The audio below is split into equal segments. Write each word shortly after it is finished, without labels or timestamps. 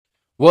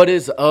What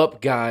is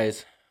up,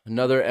 guys?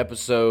 Another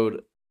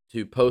episode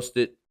to post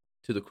it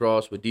to the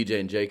cross with DJ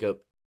and Jacob.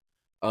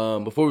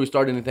 Before we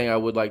start anything, I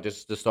would like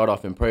just to start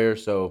off in prayer.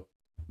 So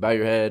bow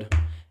your head,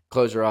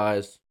 close your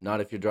eyes.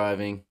 Not if you're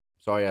driving.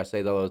 Sorry, I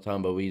say that all the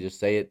time, but we just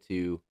say it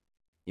to,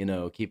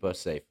 keep us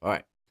safe. All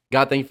right.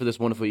 God, thank you for this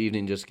wonderful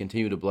evening. Just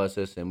continue to bless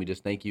us, and we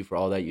just thank you for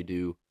all that you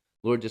do.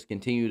 Lord, just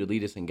continue to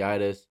lead us and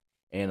guide us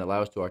and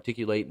allow us to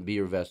articulate and be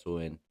your vessel.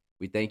 And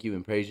we thank you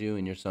and praise you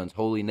in your son's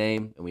holy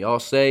name. And we all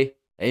say,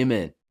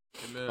 Amen.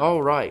 Amen.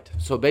 All right.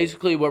 So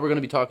basically, what we're going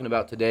to be talking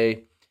about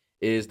today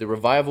is the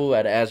revival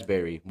at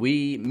Asbury.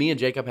 Me and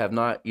Jacob have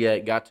not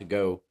yet got to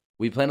go.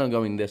 We plan on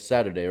going this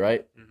Saturday,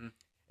 right? Mm-hmm.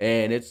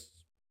 And it's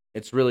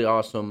really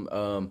awesome.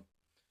 I'm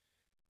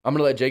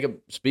gonna let Jacob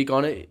speak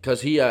on it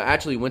because he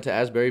actually went to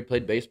Asbury,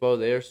 played baseball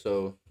there.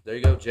 So there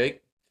you go,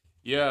 Jake.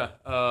 Yeah.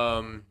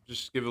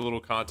 Just give a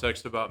little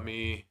context about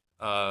me.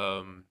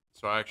 So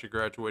I actually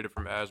graduated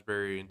from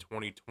Asbury in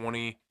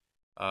 2020.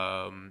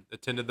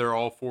 Attended there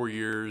all 4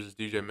 years. As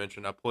DJ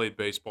mentioned, I played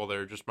baseball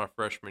there just my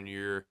freshman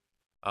year.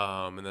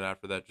 And then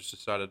after that, just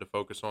decided to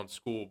focus on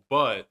school.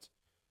 But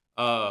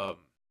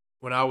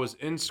when I was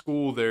in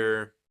school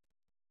there,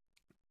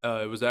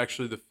 it was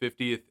actually the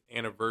 50th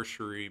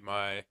anniversary.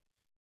 My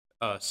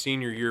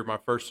senior year, my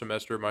first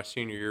semester of my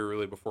senior year,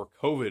 really before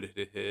COVID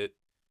had hit,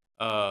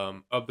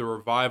 of the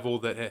revival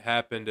that had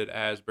happened at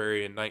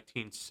Asbury in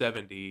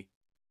 1970,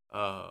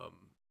 um,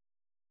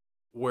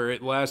 where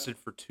it lasted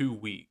for 2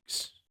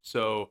 weeks.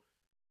 So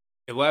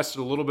it lasted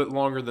a little bit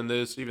longer than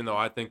this, even though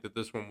I think that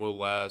this one will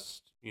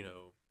last,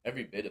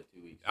 Every bit of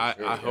 2 weeks.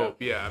 I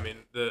hope, yeah. I mean,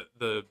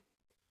 the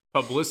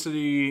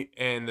publicity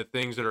and the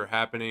things that are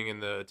happening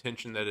and the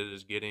attention that it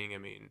is getting, I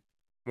mean,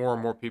 more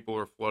and more people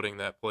are flooding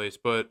that place.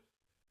 But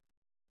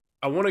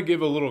I want to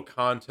give a little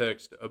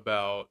context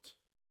about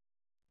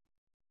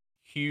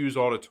Hughes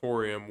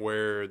Auditorium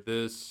where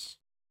this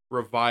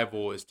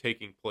revival is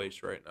taking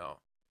place right now.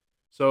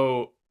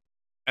 So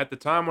at the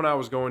time when I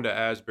was going to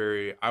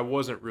Asbury, I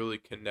wasn't really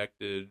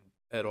connected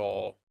at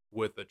all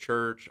with a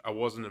church. I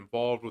wasn't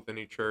involved with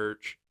any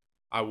church.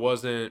 I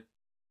wasn't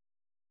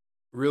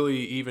really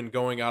even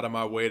going out of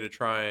my way to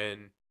try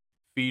and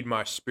feed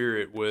my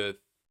spirit with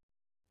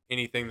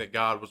anything that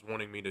God was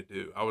wanting me to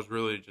do. I was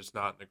really just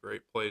not in a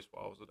great place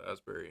while I was at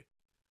Asbury.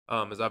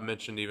 As I've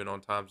mentioned even on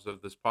times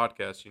of this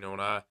podcast, when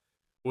I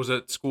was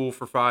at school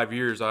for 5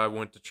 years, I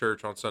went to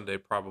church on Sunday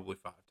probably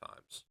 5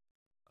 times.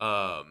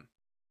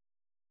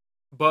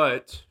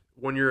 But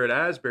when you're at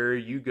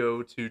Asbury, you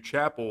go to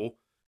chapel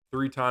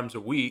 3 times a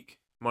week,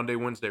 Monday,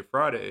 Wednesday,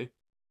 Friday.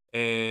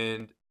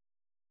 And,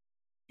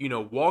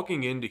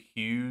 walking into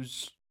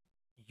Hughes,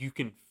 you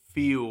can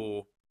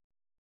feel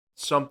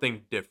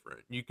something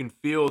different. You can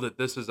feel that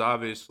this is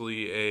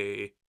obviously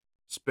a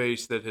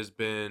space that has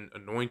been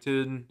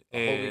anointed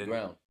A holy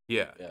ground.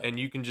 Yeah, Yeah. and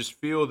you can just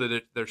feel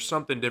that there's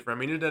something different. I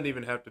mean, it doesn't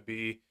even have to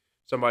be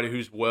somebody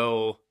who's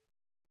well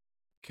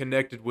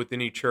connected with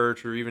any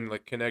church or even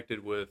like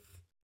connected with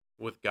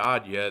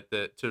God yet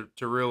that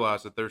to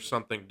realize that there's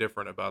something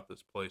different about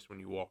this place when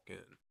you walk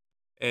in.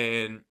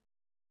 And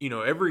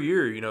every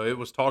year, it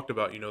was talked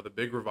about, the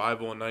big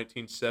revival in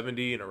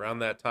 1970 and around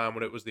that time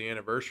when it was the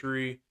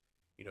anniversary,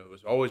 it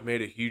was always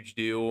made a huge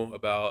deal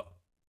about,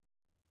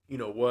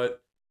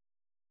 what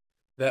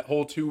that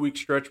whole 2 week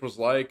stretch was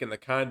like and the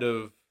kind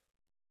of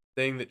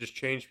thing that just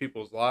changed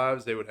people's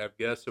lives. They would have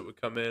guests that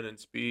would come in and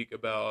speak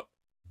about,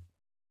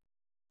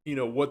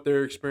 what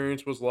their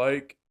experience was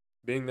like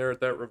being there at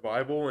that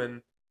revival.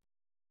 And,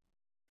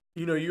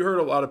 you heard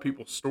a lot of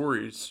people's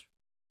stories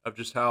of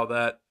just how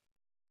that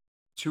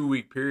 2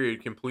 week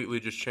period completely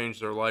just changed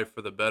their life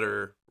for the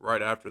better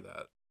right after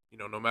that,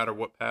 no matter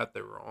what path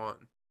they were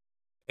on.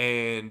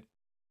 And,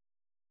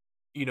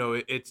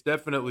 it's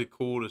definitely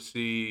cool to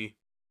see,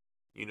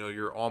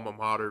 your alma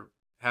mater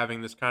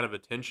having this kind of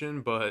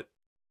attention. But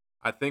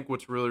I think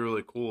what's really,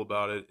 really cool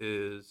about it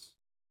is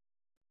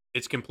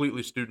it's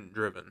completely student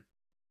driven.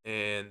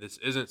 And this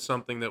isn't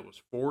something that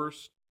was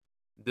forced.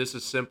 This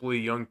is simply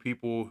young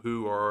people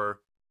who are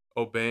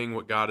obeying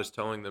what God is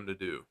telling them to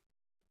do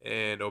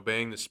and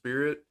obeying the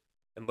Spirit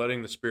and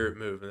letting the Spirit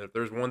move. And if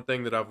there's one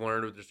thing that I've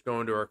learned with just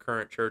going to our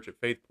current church at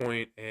Faith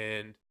Point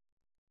and,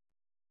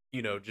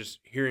 just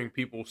hearing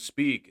people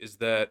speak is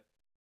that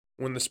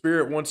when the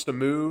Spirit wants to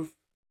move,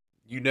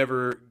 you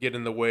never get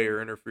in the way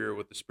or interfere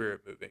with the Spirit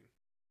moving.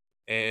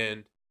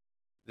 And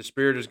the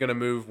Spirit is going to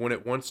move when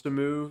it wants to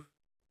move.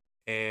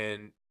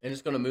 And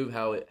it's going to move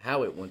how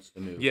it wants to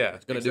move. Yeah,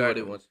 It's going to exactly. do what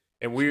it wants.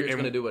 And It's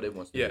going to do what it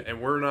wants to do. Yeah,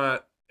 and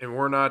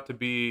we're not to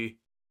be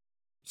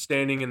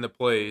standing in the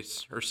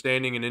place or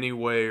standing in any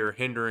way or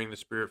hindering the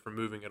Spirit from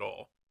moving at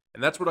all.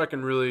 And that's what I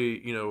can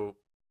really,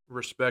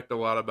 respect a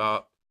lot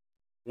about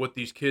what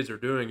these kids are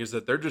doing is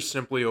that they're just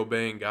simply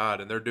obeying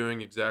God and they're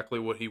doing exactly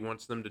what He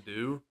wants them to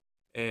do.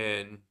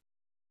 And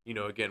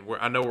again,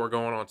 I know we're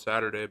going on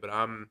Saturday, but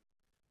I'm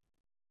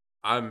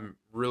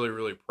really,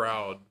 really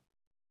proud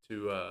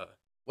to.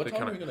 What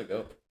time are we gonna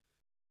go?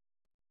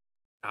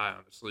 I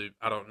honestly,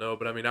 I don't know,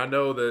 but I mean, I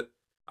know that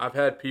I've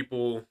had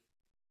people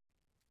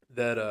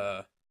that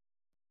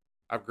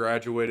I've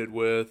graduated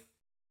with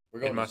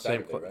We're in going my this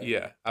same Saturday, right?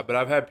 yeah, but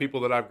I've had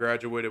people that I've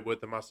graduated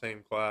with in my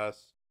same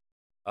class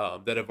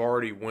that have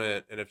already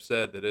went and have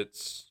said that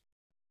it's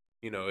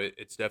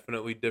it's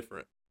definitely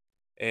different.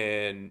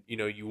 And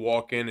you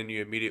walk in and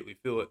you immediately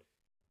feel it.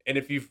 And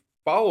if you've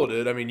followed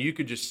it, I mean, you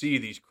could just see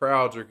these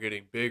crowds are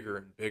getting bigger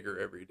and bigger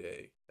every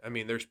day. I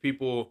mean, there's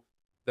people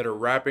that are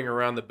wrapping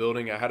around the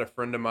building. I had a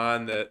friend of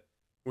mine that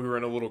we were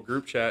in a little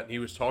group chat and he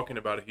was talking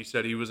about it. He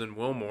said he was in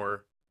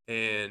Wilmore,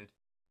 and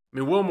I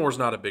mean, Wilmore's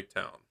not a big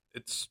town.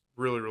 It's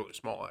really, really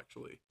small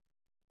actually.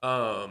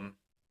 Um,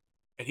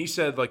 and he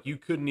said like you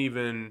couldn't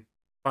even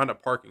find a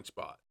parking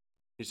spot.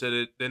 He said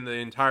it in the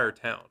entire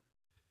town.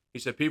 He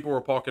said people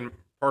were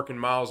parking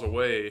miles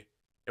away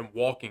and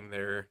walking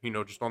there,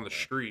 just on the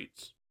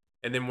streets.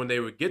 And then when they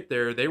would get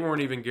there, they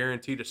weren't even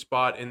guaranteed a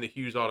spot in the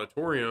Hughes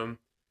Auditorium.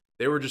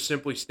 They were just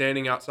simply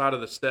standing outside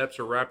of the steps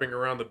or wrapping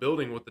around the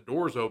building with the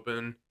doors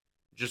open,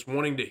 just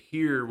wanting to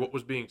hear what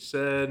was being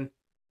said,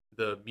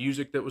 the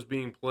music that was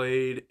being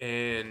played,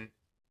 and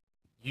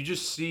you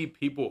just see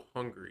people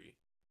hungry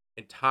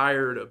and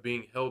tired of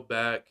being held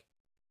back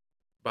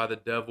by the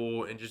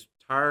devil and just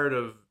tired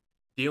of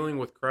dealing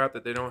with crap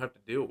that they don't have to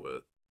deal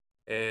with.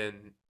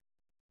 And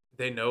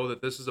they know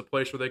that this is a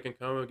place where they can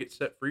come and get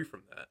set free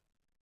from that.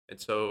 And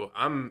so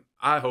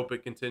I hope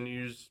it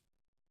continues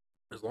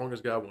as long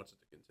as God wants it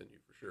to continue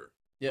for sure.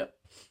 Yeah.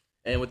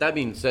 And with that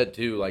being said,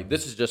 too, like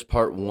this is just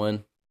part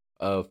one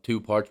of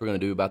two parts we're gonna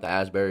do about the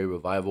Asbury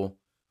revival.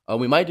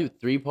 We might do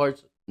three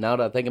parts. Now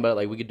that I think about it,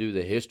 like we could do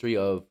the history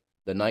of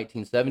the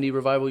 1970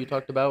 revival you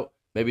talked about.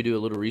 Maybe do a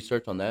little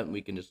research on that, and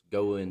we can just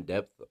go in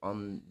depth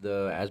on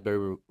the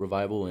Asbury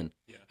revival and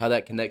Yeah. how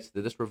that connects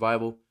to this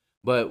revival.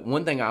 But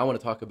one thing I want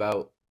to talk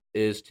about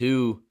is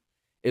too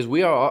is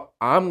we are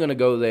I'm gonna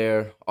go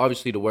there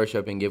obviously to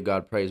worship and give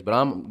God praise, but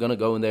I'm gonna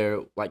go in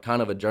there like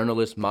kind of a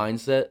journalist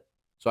mindset,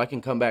 so I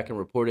can come back and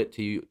report it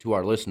to you to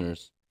our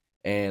listeners.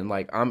 And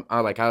like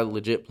I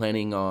legit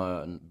planning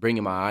on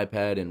bringing my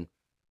iPad, and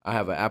I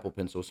have an Apple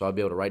Pencil, so I'll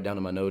be able to write down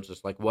in my notes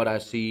just like what I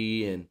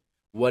see and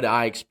what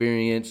I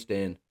experienced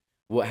and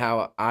what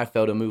how I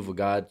felt a move of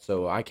God.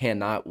 So I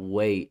cannot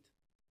wait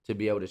to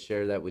be able to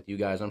share that with you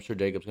guys. I'm sure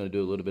Jacob's going to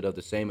do a little bit of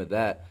the same of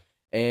that.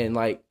 And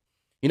like,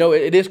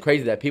 it is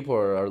crazy that people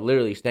are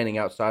literally standing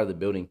outside of the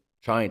building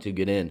trying to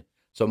get in.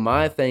 So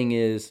my thing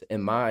is,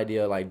 and my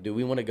idea, like, do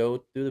we want to go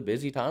through the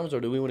busy times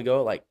or do we want to go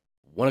at like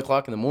 1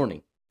 o'clock in the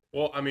morning?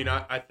 Well, I mean,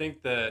 I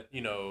think that,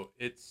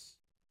 it's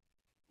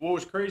what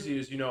was crazy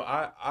is,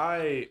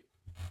 I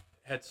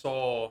had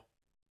saw,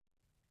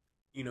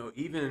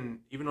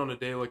 even on a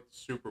day like the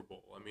Super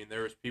Bowl, I mean,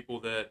 there was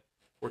people that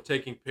were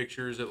taking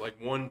pictures at like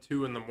 1,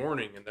 2 in the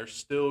morning, and they're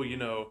still,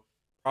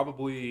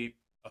 probably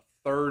a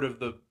third of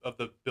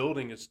the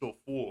building is still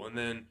full. And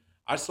then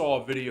I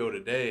saw a video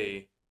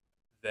today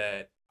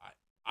that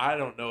I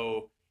don't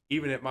know,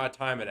 even at my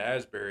time at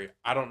Asbury,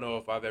 I don't know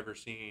if I've ever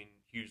seen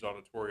Hughes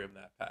Auditorium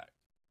that packed.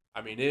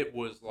 I mean, it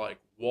was like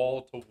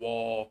wall to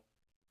wall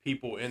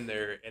people in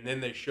there, and then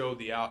they show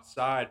the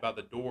outside by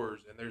the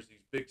doors, and there's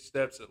these big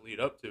steps that lead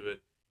up to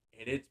it,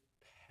 and it's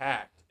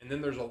packed. And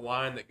then there's a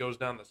line that goes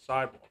down the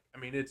sidewalk. I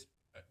mean, it's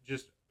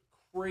just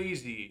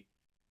crazy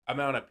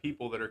amount of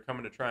people that are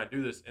coming to try and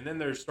do this. And then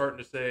they're starting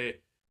to say,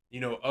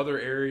 other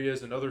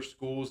areas and other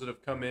schools that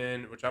have come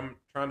in, which I'm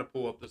trying to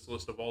pull up this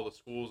list of all the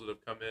schools that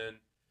have come in,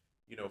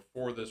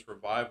 for this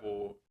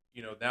revival.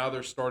 Now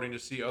they're starting to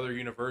see other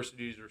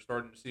universities are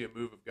starting to see a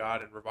move of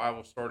God and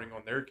revival starting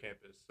on their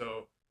campus.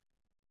 So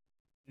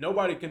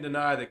nobody can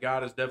deny that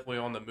God is definitely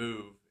on the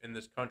move in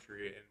this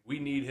country, and we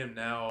need him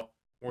now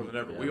more than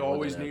ever. Yeah, We more than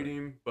always ever. need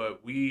him,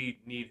 but we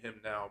need him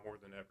now more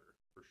than ever,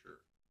 for sure.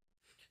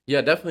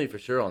 Yeah, definitely for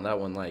sure on that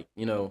one. Like,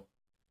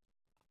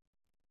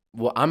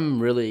 well, I'm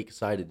really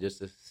excited just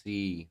to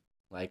see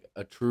like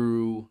a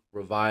true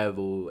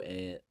revival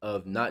and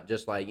of not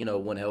just like,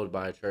 one held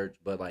by a church,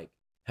 but like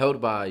held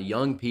by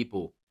young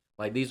people.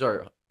 Like these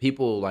are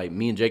people like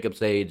me and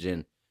Jacob's age,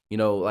 and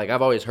like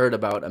I've always heard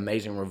about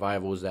amazing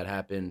revivals that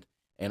happened,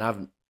 and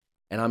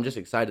I'm just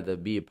excited to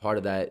be a part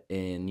of that.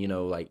 And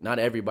like not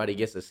everybody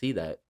gets to see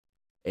that.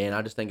 And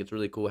I just think it's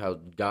really cool how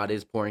God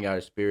is pouring out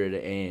his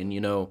spirit, and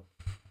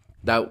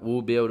that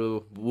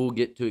we'll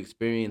get to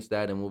experience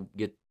that, and we'll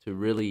get to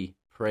really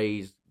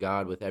praise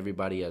God with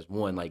everybody as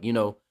one. Like,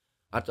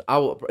 I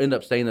will end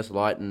up saying this a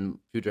lot in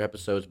future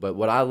episodes, but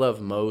what I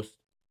love most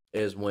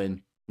is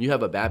when you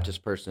have a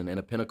Baptist person and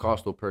a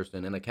Pentecostal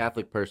person and a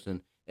Catholic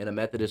person and a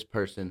Methodist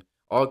person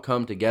all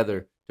come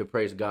together to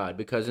praise God,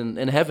 because in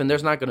heaven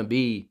there's not going to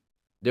be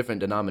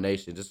different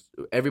denominations.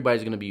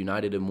 Everybody's going to be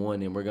united in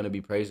one, and we're going to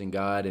be praising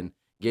God and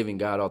giving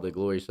God all the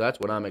glory. So that's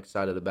what I'm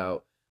excited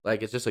about.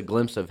 Like, it's just a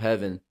glimpse of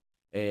heaven,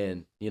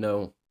 and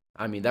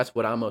I mean, that's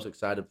what I'm most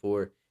excited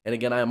for. And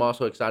again, I am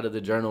also excited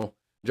to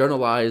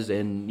journalize,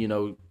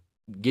 and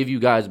give you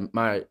guys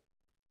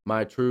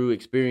my true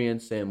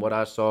experience and what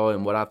I saw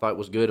and what I thought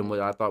was good and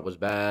what I thought was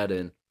bad.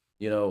 And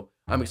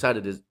I'm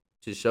excited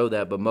to show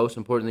that. But most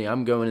importantly,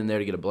 I'm going in there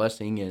to get a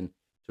blessing and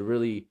to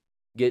really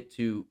get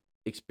to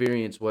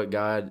experience what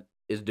God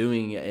is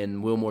doing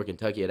in Wilmore,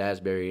 Kentucky at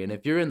Asbury. And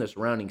if you're in the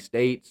surrounding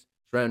states,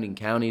 surrounding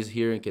counties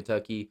here in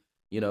Kentucky,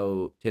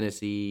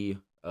 Tennessee,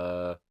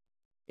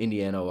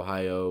 Indiana,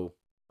 Ohio,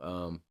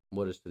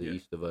 what is to the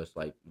east of us,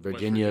 like West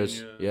Virginia's,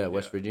 Virginia,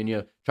 West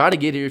Virginia. Try to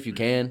get here if you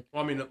can.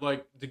 Well, I mean,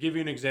 like to give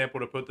you an example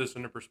to put this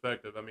into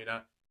perspective. I mean,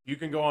 you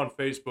can go on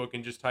Facebook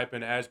and just type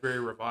in Asbury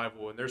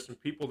Revival, and there's some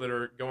people that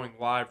are going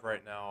live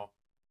right now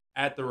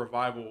at the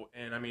revival,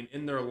 and I mean,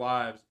 in their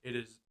lives, it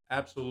is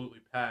absolutely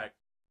packed.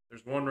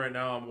 There's one right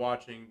now I'm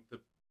watching.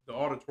 The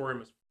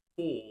auditorium is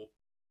full,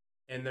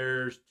 and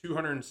there's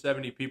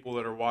 270 people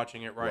that are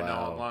watching it right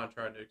now Wow. online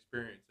trying to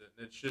experience it.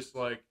 And it's just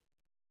like,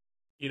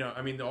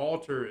 I mean, the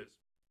altar is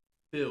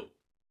filled.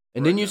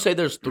 And then you say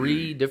there's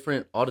 3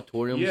 different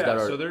auditoriums that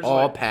are there's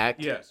all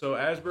packed. Yeah, so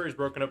Asbury is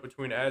broken up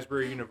between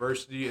Asbury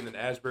University and then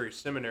Asbury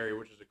Seminary,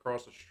 which is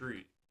across the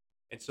street.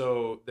 And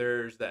so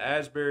there's the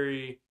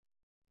Asbury,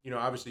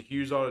 obviously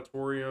Hughes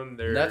Auditorium.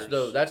 That's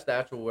the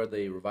actual where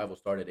the revival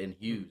started in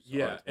Hughes.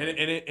 Yeah,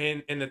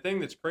 and the thing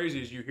that's crazy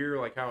is you hear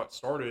like how it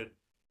started.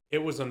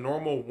 It was a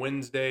normal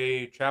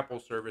Wednesday chapel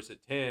service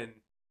at 10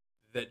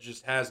 that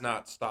just has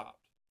not stopped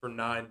for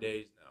 9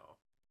 days now.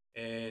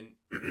 And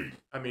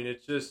I mean,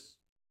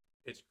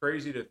 it's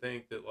crazy to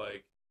think that,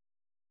 like,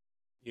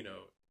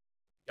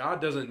 God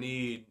doesn't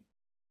need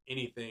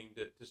anything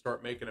to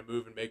start making a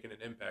move and making an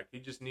impact. He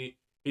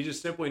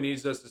just simply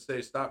needs us to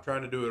say, stop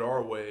trying to do it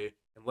our way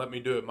and let me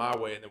do it my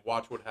way, and then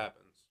watch what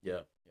happens.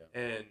 Yeah.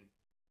 And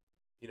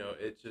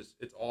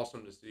it's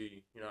awesome to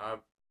see.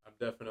 I'm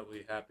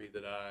definitely happy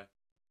that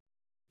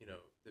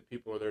that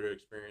people are there to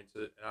experience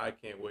it, and I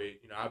can't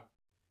wait.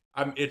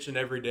 I'm itching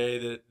every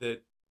day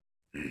that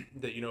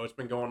it's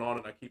been going on,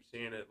 and I keep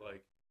seeing it.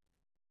 Like,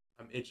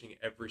 I'm itching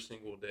every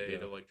single day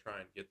to like try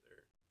and get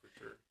there for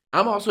sure.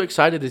 I'm also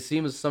excited to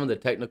see some of the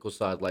technical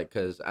side, like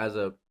because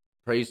I'm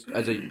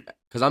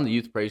the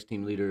youth praise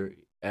team leader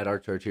at our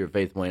church here at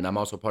Faith Wayne. I'm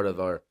also part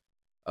of our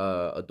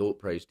adult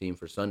praise team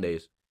for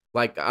Sundays.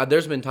 Like,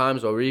 there's been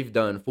times where we've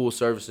done full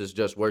services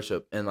just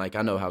worship, and like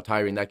I know how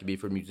tiring that can be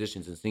for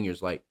musicians and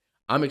singers. Like,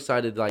 I'm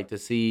excited like to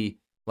see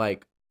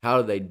like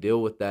how do they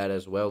deal with that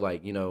as well.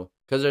 Like,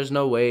 because there's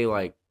no way,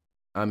 like,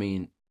 I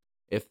mean,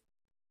 if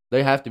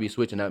they have to be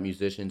switching out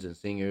musicians and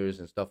singers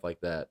and stuff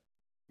like that.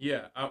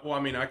 Yeah, I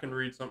mean, I can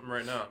read something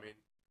right now. I mean,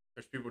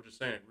 there's people just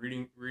saying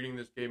reading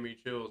this gave me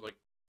chills. Like,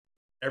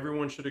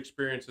 everyone should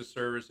experience this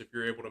service if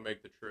you're able to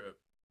make the trip.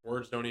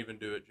 Words don't even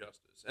do it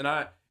justice. And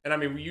I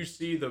mean, when you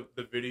see the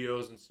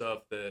videos and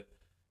stuff that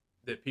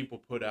people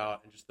put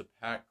out, and just the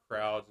packed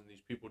crowds and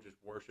these people just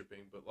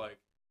worshiping, but like,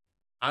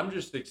 I'm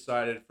just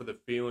excited for the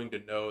feeling to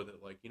know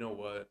that, like, you know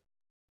what,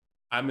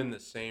 I'm in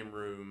the same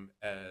room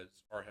as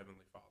our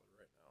Heavenly Father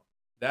right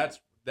now.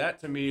 That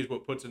to me is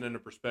what puts it into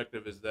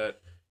perspective, is that,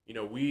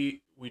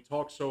 we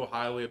talk so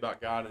highly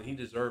about God, and He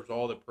deserves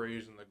all the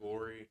praise and the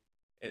glory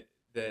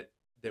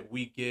that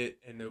we get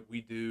and that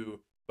we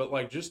do. But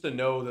like, just to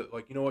know that,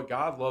 like, you know what,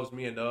 God loves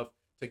me enough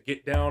to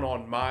get down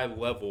on my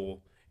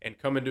level and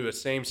come into a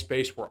same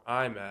space where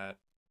I'm at,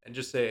 and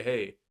just say,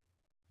 hey,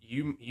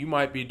 you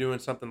might be doing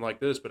something like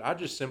this, but I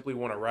just simply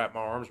want to wrap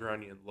my arms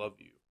around you and love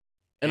you.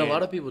 And a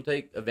lot of people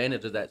take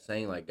advantage of that,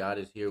 saying like God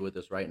is here with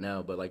us right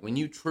now. But like when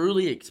you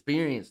truly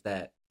experience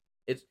that,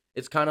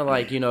 it's kind of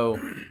like,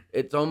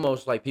 it's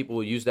almost like people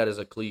will use that as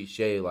a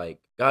cliche, like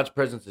God's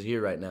presence is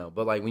here right now.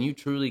 But like when you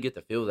truly get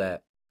to feel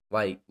that,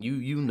 like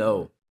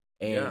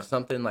and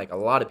something like a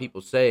lot of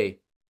people say,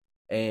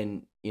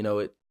 and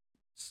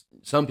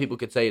some people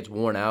could say it's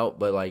worn out,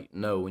 but like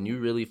no, when you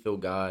really feel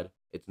God,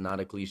 it's not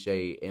a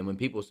cliche. And when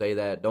people say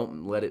that,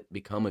 don't let it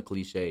become a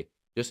cliche.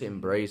 Just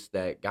embrace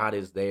that God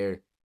is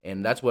there.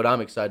 And that's what I'm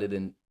excited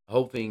and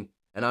hoping,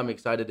 and I'm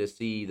excited to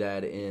see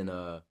that in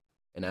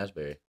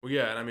Asbury. Well,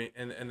 yeah, and I mean,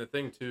 and the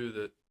thing too,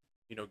 that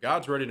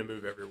God's ready to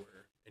move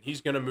everywhere, and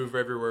He's going to move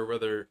everywhere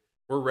whether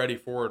we're ready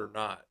for it or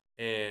not.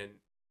 And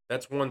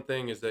that's one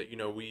thing, is that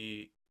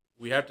we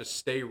have to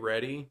stay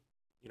ready,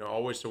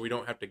 always, so we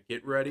don't have to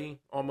get ready.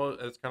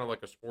 Almost, it's kind of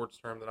like a sports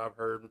term that I've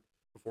heard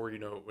before.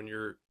 When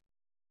you're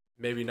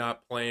maybe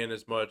not playing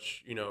as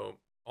much,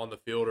 on the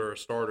field or a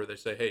starter, they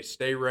say, hey,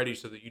 stay ready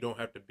so that you don't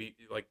have to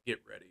get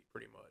ready,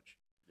 pretty much.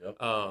 Yep.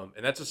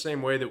 And that's the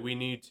same way that we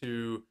need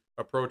to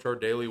approach our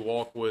daily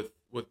walk with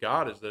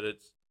God, is that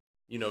it's,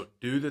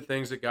 do the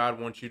things that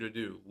God wants you to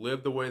do,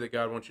 live the way that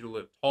God wants you to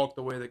live, talk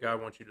the way that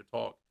God wants you to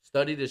talk,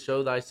 study to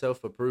show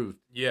thyself approved.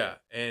 Yeah.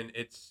 And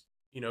it's,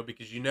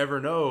 because you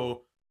never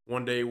know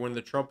one day when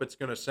the trumpet's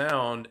going to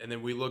sound, and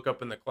then we look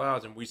up in the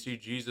clouds and we see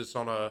Jesus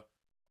on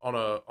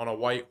a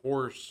white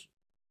horse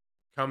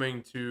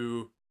coming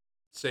to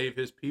save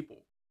His people.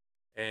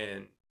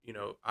 And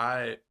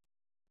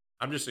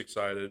I'm just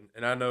excited,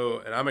 and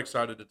I'm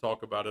excited to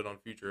talk about it on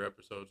future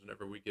episodes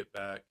whenever we get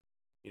back,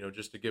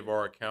 just to give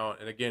our account.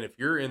 And again, if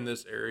you're in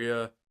this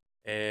area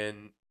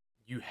and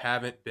you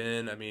haven't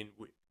been, I mean,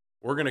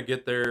 we're going to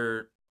get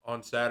there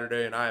on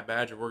Saturday, and I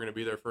imagine we're going to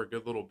be there for a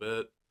good little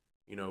bit.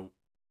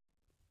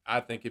 I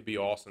think it'd be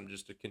awesome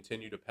just to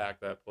continue to pack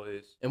that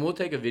place. And we'll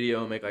take a video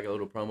and make like a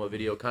little promo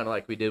video, kind of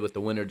like we did with the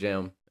Winter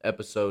Jam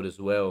episode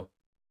as well.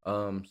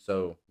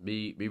 So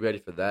be ready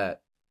for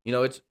that. You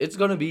know, it's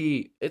gonna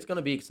be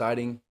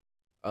exciting.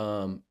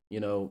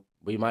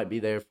 We might be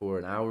there for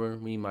an hour.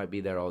 We might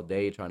be there all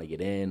day trying to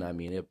get in. I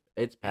mean,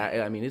 it's packed.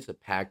 I mean, it's a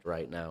packed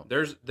right now.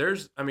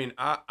 I mean,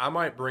 I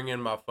might bring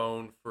in my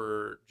phone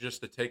for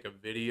just to take a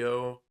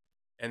video,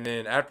 and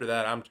then after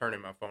that, I'm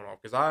turning my phone off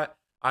because I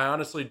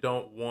honestly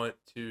don't want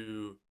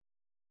to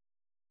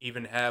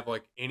even have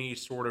like any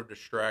sort of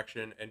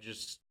distraction, and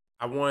just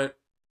I want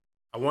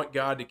I want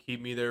God to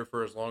keep me there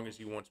for as long as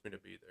He wants me to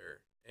be there,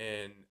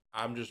 and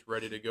I'm just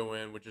ready to go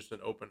in with just an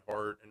open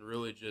heart and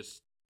really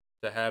just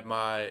to have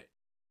my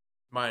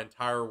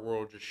entire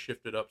world just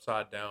shifted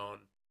upside down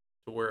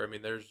to where, I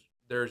mean,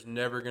 there's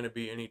never going to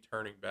be any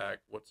turning back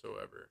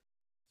whatsoever.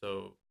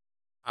 So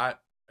I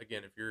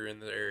again, if you're in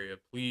the area,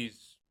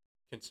 please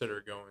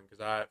consider going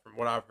because from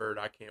what I've heard,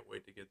 I can't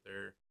wait to get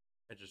there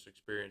and just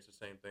experience the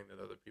same thing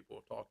that other people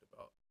have talked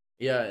about.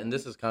 Yeah, and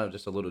this is kind of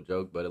just a little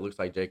joke, but it looks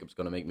like Jacob's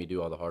gonna make me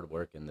do all the hard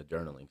work and the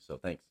journaling. So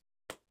thanks.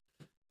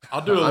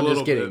 I'll do a I'm little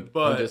just kidding. bit,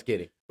 I'm just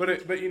kidding. but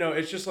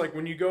it's just like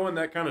when you go in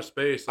that kind of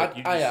space, like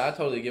you just Yeah, I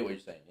totally get what you're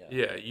saying. Yeah,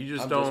 yeah, you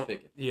just I'm don't just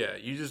picking. yeah,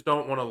 you just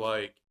don't want to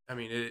like. I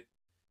mean it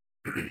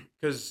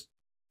because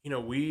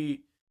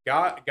we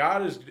God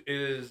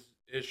is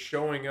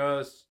showing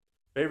us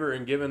favor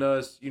and giving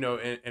us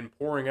and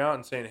pouring out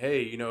and saying,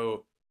 hey,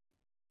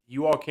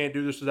 you all can't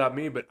do this without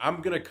me, but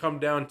I'm gonna come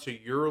down to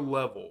your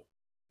level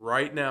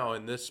right now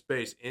in this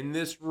space in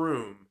this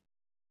room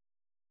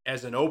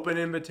as an open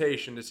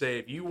invitation to say,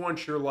 if you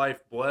want your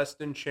life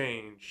blessed and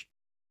changed,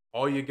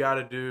 all you got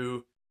to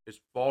do is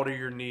fall to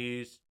your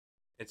knees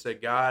and say,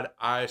 God,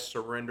 I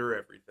surrender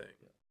everything.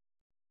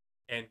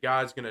 And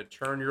God's going to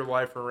turn your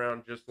life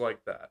around just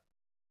like that.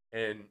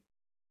 And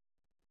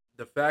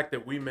the fact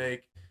that we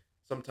make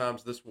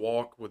sometimes this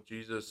walk with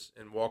Jesus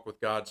and walk with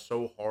God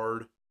so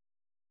hard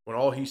when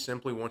all He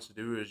simply wants to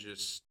do is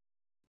just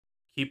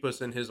keep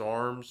us in His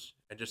arms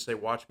and just say,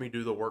 watch me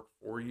do the work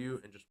for you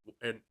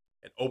and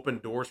open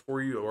doors for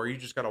you, or you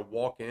just got to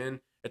walk in.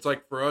 It's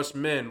like for us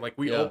men, like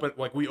we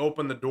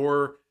open the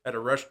door at a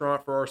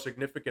restaurant for our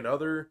significant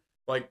other.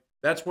 Like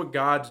that's what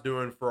God's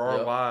doing for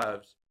our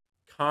lives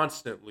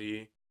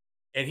constantly,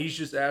 and He's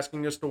just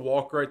asking us to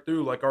walk right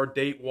through, like our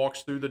date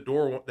walks through the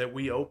door that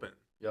we open.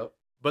 Yep.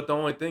 But the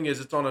only thing is,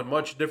 it's on a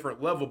much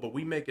different level. But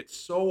we make it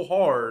so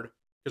hard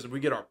because we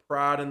get our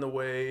pride in the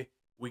way,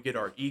 we get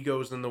our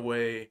egos in the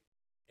way,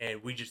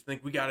 and we just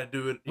think we got to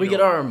do it. We get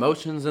our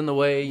emotions in the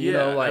way,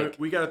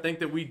 we got to think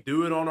that we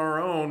do it on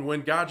our own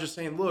when God's just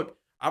saying, look,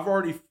 I've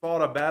already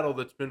fought a battle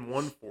that's been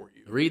won for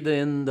you. Read the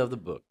end of the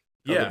book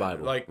of the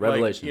Bible,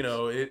 Revelation.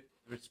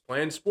 It's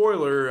planned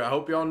spoiler. I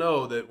hope y'all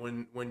know that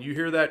when you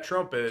hear that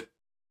trumpet,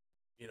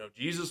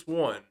 Jesus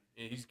won.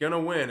 He's going to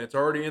win. It's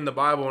already in the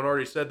Bible and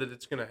already said that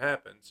it's going to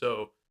happen.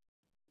 So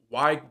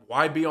why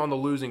be on the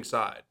losing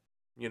side,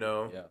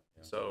 Yeah.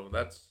 So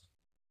that's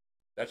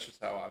just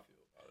how I feel.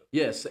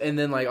 Yes, and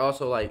then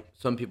also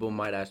some people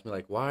might ask me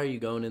why are you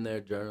going in there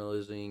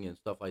journalism and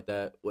stuff like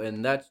that?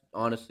 And that's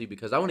honestly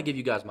because I want to give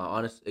you guys my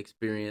honest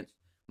experience,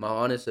 my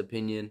honest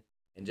opinion.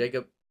 And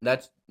Jacob,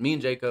 that's me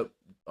and Jacob.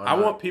 I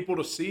want people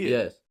to see it.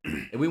 Yes,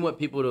 and we want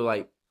people to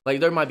like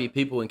there might be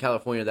people in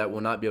California that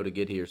will not be able to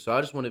get here. So I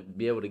just want to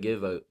be able to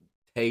give a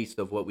taste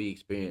of what we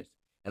experienced.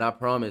 And I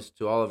promise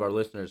to all of our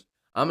listeners,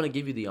 I'm going to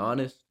give you the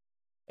honest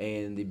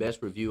and the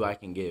best review I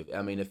can give.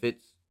 I mean, I'm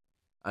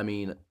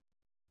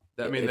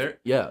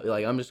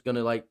just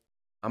gonna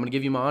I'm gonna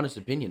give you my honest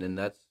opinion, and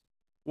that's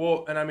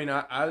and I mean,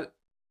 I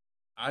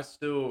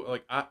still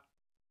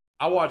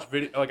I watch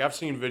video, I've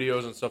seen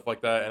videos and stuff like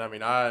that, and I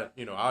mean, I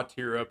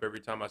tear up every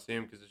time I see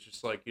them because it's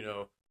just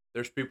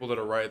there's people that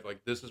are right,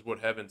 this is what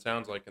heaven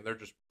sounds like, and they're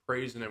just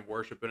praising and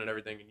worshiping and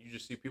everything, and you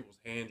just see people's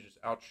hands just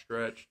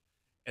outstretched,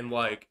 and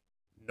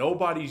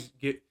nobody's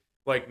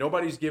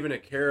giving a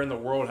care in the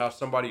world how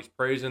somebody's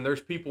praising. There's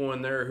people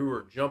in there who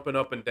are jumping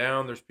up and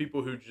down. There's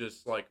people who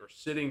just are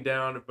sitting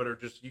down, but are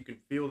just, you can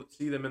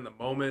see them in the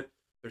moment.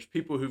 There's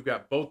people who've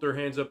got both their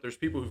hands up. There's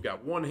people who've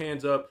got one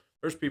hands up.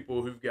 There's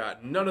people who've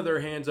got none of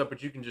their hands up,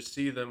 but you can just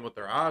see them with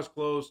their eyes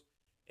closed,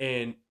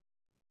 and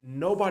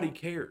nobody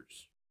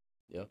cares.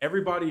 Yeah.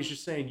 Everybody's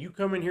just saying, you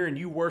come in here and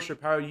you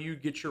worship how you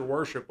get your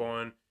worship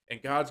on,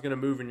 and God's going to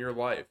move in your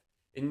life.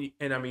 And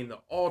I mean, the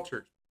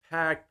altar's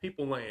packed,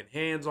 people laying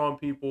hands on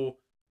people.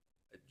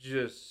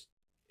 Just,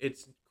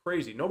 it's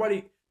crazy.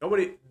 Nobody,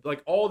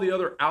 all the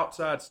other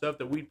outside stuff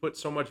that we put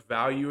so much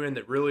value in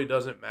that really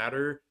doesn't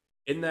matter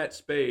in that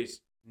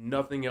space,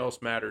 nothing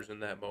else matters in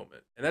that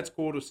moment. And that's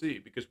cool to see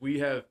because we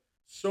have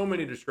so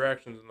many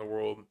distractions in the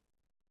world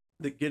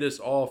that get us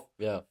off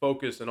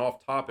focus and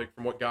off topic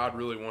from what God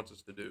really wants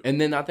us to do.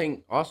 And then I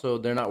think also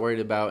they're not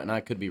worried about, and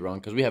I could be wrong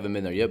because we haven't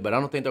been there yet, but I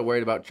don't think they're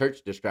worried about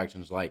church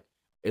distractions.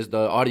 Is the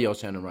audio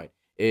sounding right?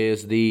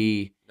 Is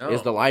the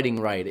lighting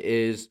right?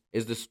 Is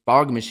the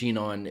fog machine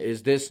on?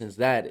 Is this? Is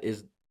that?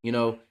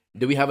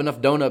 do we have enough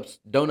donuts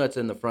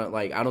in the front?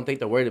 Like, I don't think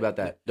they're worried about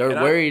that. They're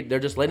And worried. They're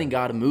just letting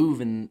God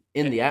move in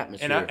the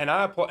atmosphere.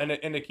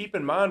 And to keep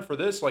in mind for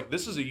this, like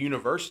this is a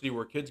university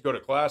where kids go to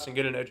class and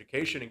get an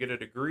education and get a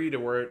degree to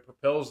where it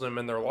propels them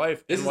in their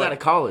life. This and is like, out of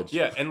college.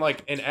 Yeah, and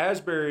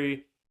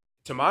Asbury,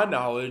 to my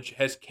knowledge,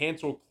 has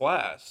canceled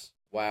class.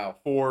 Wow.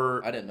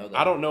 For I didn't know that.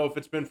 I don't know if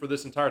it's been for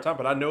this entire time,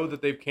 but I know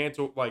that they've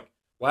canceled like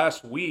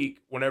last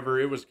week.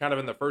 Whenever it was kind of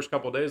in the first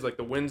couple of days, like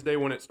the Wednesday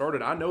when it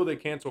started, I know they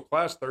canceled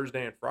class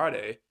Thursday and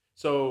Friday.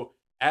 So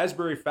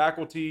Asbury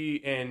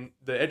faculty and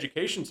the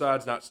education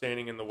side's not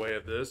standing in the way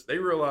of this. They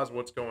realize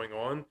what's going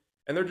on,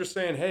 and they're just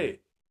saying, "Hey,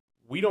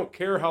 we don't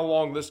care how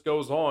long this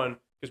goes on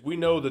because we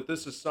know that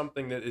this is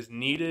something that is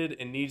needed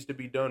and needs to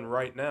be done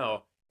right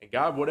now. And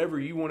God, whatever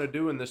you want to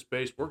do in this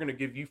space, we're going to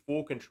give you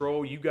full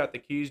control. You got the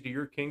keys to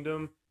your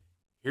kingdom.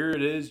 Here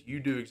it is. You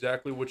do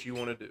exactly what you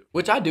want to do."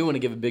 Which I do want to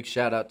give a big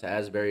shout out to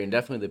Asbury and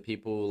definitely the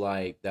people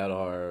like that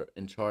are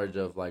in charge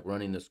of like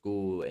running the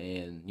school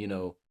and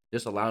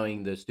just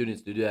allowing the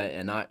students to do that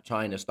and not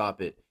trying to stop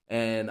it.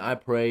 And I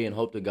pray and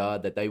hope to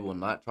God that they will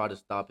not try to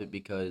stop it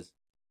because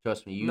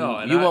trust me, you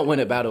won't win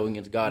a battle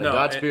against God. If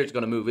God's Spirit's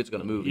gonna move, it's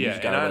gonna move. Yeah,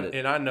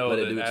 I know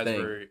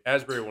that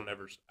Asbury will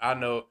never. I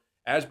know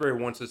Asbury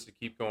wants us to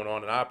keep going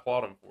on, and I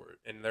applaud them for it.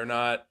 And they're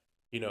not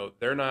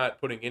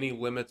putting any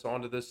limits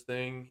onto this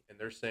thing, and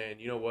they're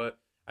saying, you know what?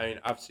 I mean,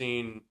 I've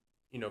seen,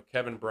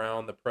 Kevin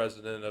Brown, the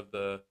president of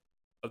the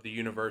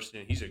university,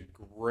 and he's a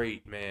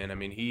great man. I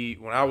mean,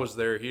 when I was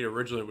there, he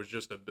originally was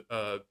just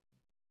a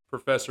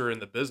professor in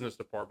the business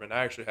department.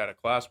 I actually had a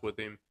class with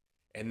him,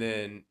 and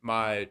then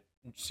my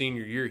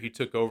senior year, he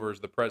took over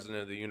as the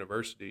president of the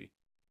university,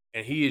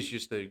 and he is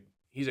just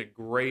he's a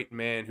great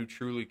man who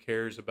truly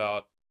cares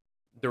about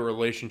the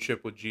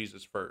relationship with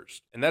Jesus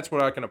first. And that's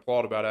what I can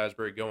applaud about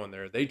Asbury going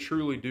there. They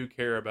truly do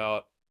care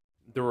about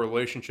the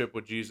relationship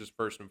with Jesus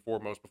first and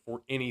foremost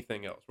before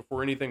anything else,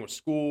 before anything with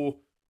school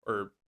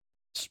or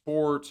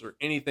sports or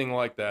anything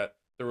like that.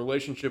 The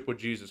relationship with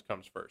Jesus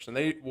comes first, and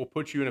they will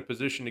put you in a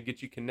position to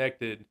get you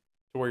connected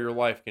to where your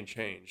life can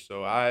change.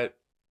 So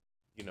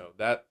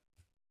that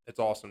it's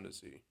awesome to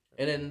see.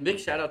 And then big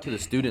shout out to the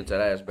students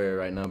at Asbury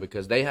right now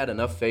because they had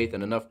enough faith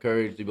and enough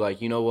courage to be like,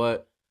 you know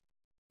what,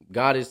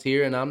 God is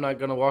here, and I'm not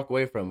gonna walk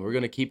away from it. We're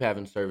gonna keep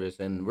having service,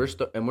 and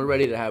we're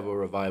ready to have a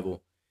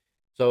revival.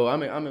 So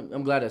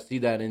I'm glad to see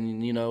that,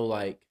 and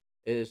like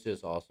it's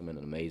just awesome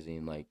and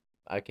amazing. Like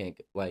I can't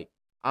like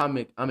I'm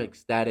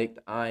ecstatic.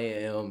 I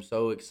am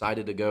so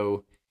excited to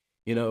go.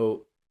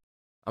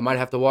 I might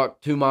have to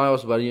walk 2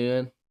 miles,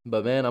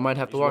 but man, I might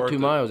have to walk 2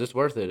 miles. It's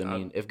worth it. I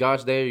mean, if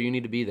God's there, you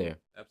need to be there.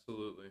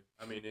 Absolutely.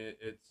 I mean,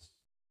 it's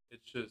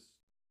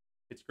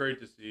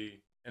great to see.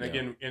 And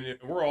again,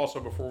 we're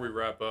also, before we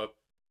wrap up,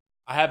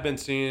 I have been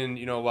seeing,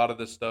 a lot of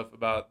this stuff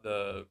about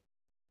the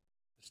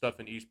stuff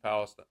in East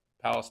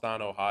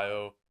Palestine,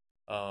 Ohio,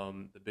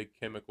 the big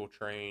chemical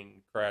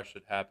train crash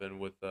that happened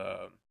with,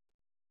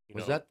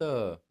 was that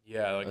the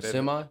a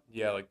semi?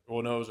 Yeah,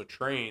 no, it was a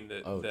train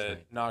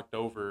that knocked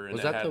over. And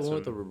was that the one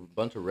with a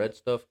bunch of red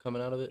stuff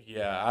coming out of it?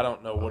 Yeah, I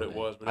don't know what it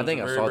was, but it was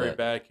a very, very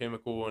bad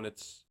chemical, and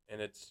it's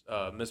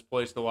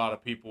misplaced a lot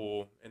of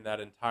people in that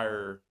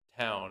entire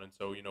town. And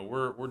so,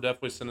 we're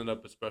definitely sending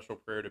up a special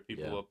prayer to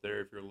people up there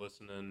if you're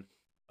listening.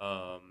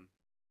 Because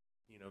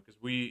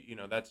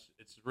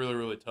it's really,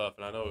 really tough.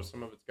 And I know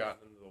some of it's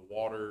gotten into the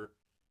water,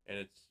 and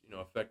it's,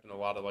 affecting a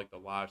lot of like the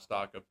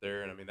livestock up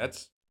there. And I mean,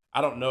 I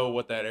don't know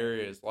what that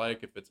area is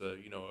like, if it's a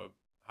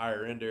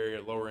higher end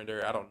area, lower end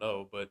area, I don't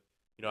know. But,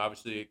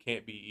 obviously it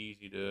can't be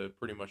easy to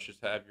pretty much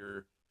just have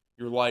your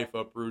life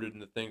uprooted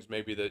and the things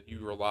maybe that you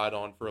relied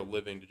on for a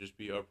living to just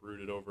be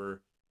uprooted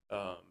over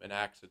an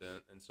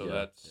accident. And so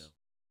that's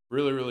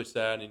really, really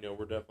sad.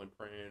 We're definitely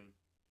praying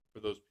for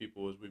those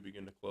people as we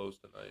begin to close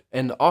tonight.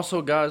 And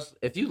also, guys,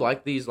 if you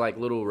like these like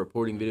little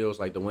reporting videos,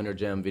 like the Winter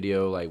Gem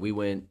video, like we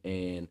went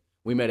and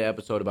we made an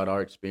episode about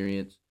our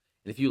experience.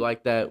 And if you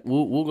like that,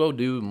 we'll go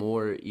do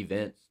more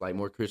events, like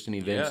more Christian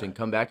events, and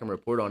come back and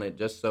report on it.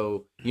 Just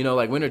so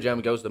like Winter Gem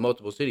goes to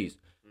multiple cities.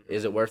 Mm-hmm.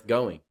 Is it worth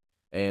going?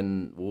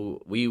 And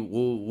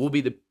we'll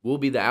be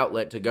the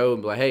outlet to go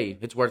and be like, hey,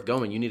 it's worth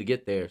going. You need to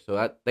get there. So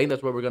I think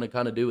that's what we're gonna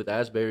kind of do with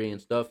Asbury and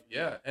stuff.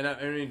 Yeah, and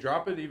I mean,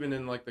 drop it even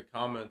in like the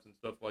comments and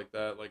stuff like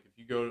that. Like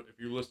if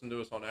you listen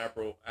to us on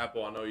Apple, I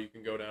know you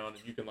can go down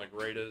and you can like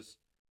rate us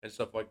and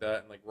stuff like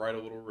that, and like write a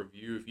little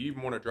review. If you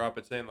even want to drop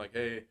it saying like,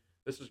 hey,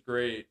 this is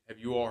great. Have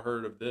you all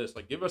heard of this?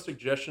 Like, give us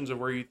suggestions of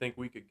where you think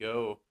we could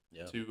go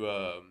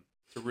to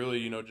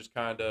really, just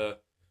kind of,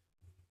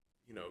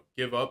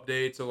 give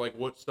updates of like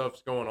what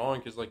stuff's going on.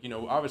 Because like,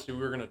 obviously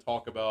we're going to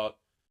talk about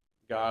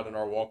God and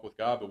our walk with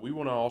God, but we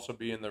want to also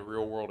be in the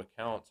real world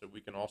accounts that we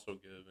can also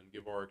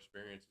give our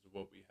experiences of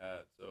what we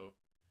had. So,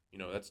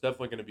 that's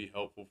definitely going to be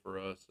helpful for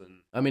us. And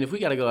I mean, if we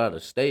got to go out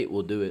of state,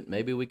 we'll do it.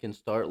 Maybe we can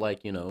start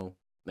like,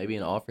 maybe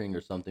an offering or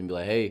something. Be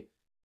like, hey,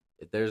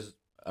 if there's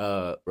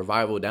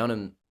revival down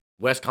in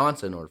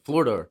Wisconsin or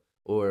Florida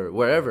or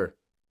wherever,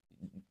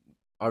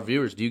 our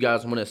viewers, do you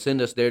guys want to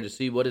send us there to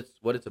see what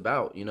it's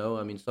about?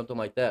 I mean, something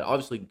like that.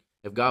 Obviously,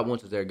 if God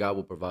wants us there, God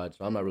will provide.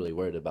 So I'm not really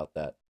worried about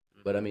that.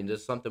 But I mean,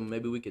 just something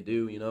maybe we could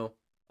do, you know.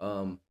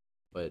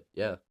 But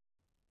yeah.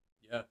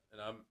 Yeah,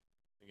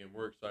 and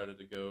we're excited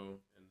to go,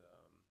 and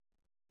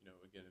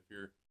again, if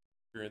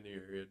you're in the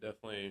area,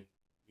 definitely,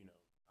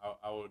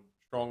 I would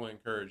strongly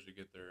encourage to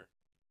get there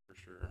for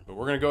sure. But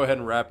we're gonna go ahead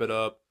and wrap it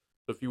up.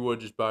 So if you would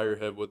just bow your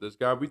head with us,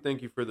 God, we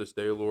thank you for this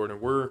day, Lord, and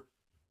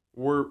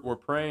we're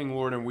praying,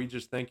 Lord, and we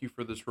just thank you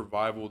for this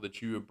revival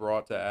that you have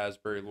brought to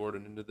Asbury, Lord,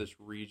 and into this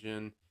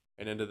region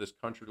and into this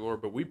country,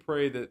 Lord. But we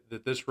pray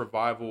that this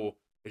revival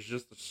is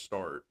just the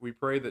start. We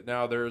pray that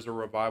now there is a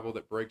revival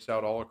that breaks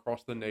out all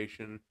across the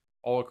nation,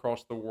 all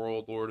across the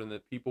world, Lord, and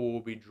that people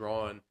will be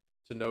drawn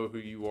to know who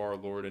you are,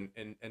 Lord,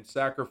 and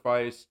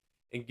sacrifice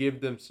and give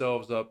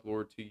themselves up,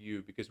 Lord, to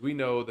you, because we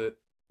know that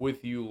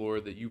with you,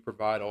 Lord, that you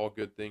provide all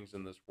good things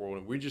in this world.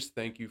 And we just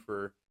thank you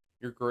for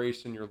your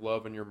grace and your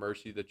love and your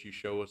mercy that you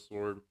show us,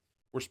 Lord.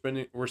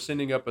 We're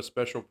sending up a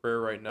special prayer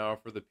right now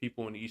for the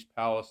people in East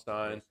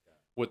Palestine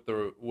with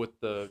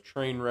the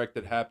train wreck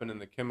that happened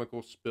and the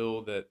chemical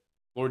spill, that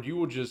Lord, you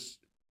will just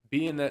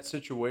be in that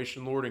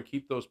situation, Lord, and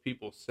keep those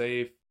people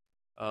safe.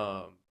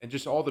 And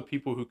just all the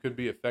people who could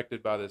be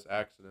affected by this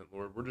accident,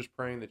 Lord. We're just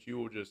praying that you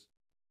will just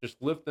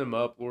lift them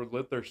up, Lord,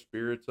 lift their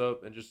spirits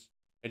up, and just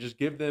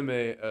give them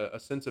a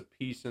sense of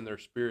peace in their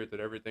spirit that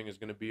everything is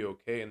going to be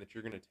okay and that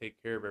you're going to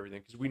take care of everything,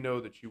 because we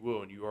know that you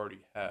will and you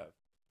already have.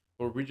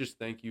 Lord, we just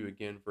thank you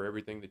again for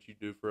everything that you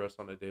do for us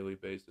on a daily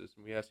basis,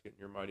 and we ask it in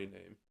your mighty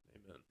name.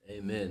 Amen.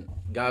 Amen.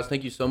 Guys,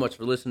 thank you so much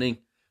for listening.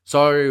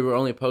 Sorry we're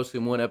only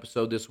posting one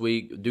episode this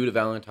week. Due to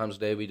Valentine's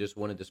Day, we just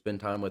wanted to spend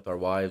time with our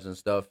wives and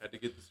stuff. Had to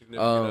get the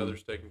significant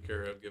others taken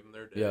care of, give them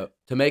their day. Yeah.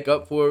 To make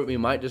up for it, we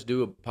might just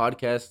do a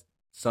podcast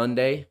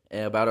Sunday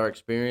about our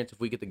experience if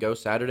we get to go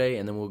Saturday,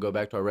 and then we'll go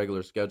back to our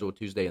regular schedule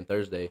Tuesday and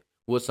Thursday.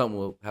 What's something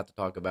we'll have to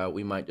talk about?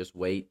 We might just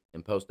wait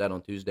and post that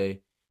on Tuesday.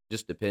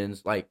 Just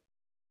depends. Like,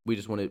 we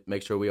just want to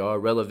make sure we are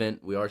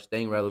relevant. We are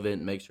staying relevant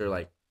and make sure,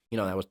 like,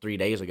 that was 3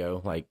 days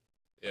ago. Like,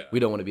 yeah. We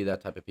don't want to be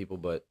that type of people.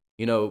 But,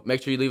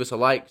 make sure you leave us a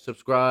like,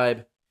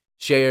 subscribe,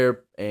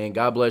 share, and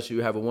God bless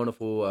you. Have a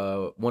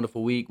wonderful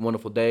wonderful week,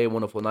 wonderful day,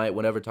 wonderful night,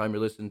 whenever time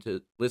you're listening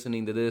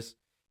to this.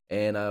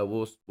 And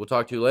we'll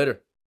talk to you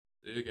later.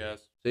 See you guys.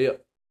 See ya.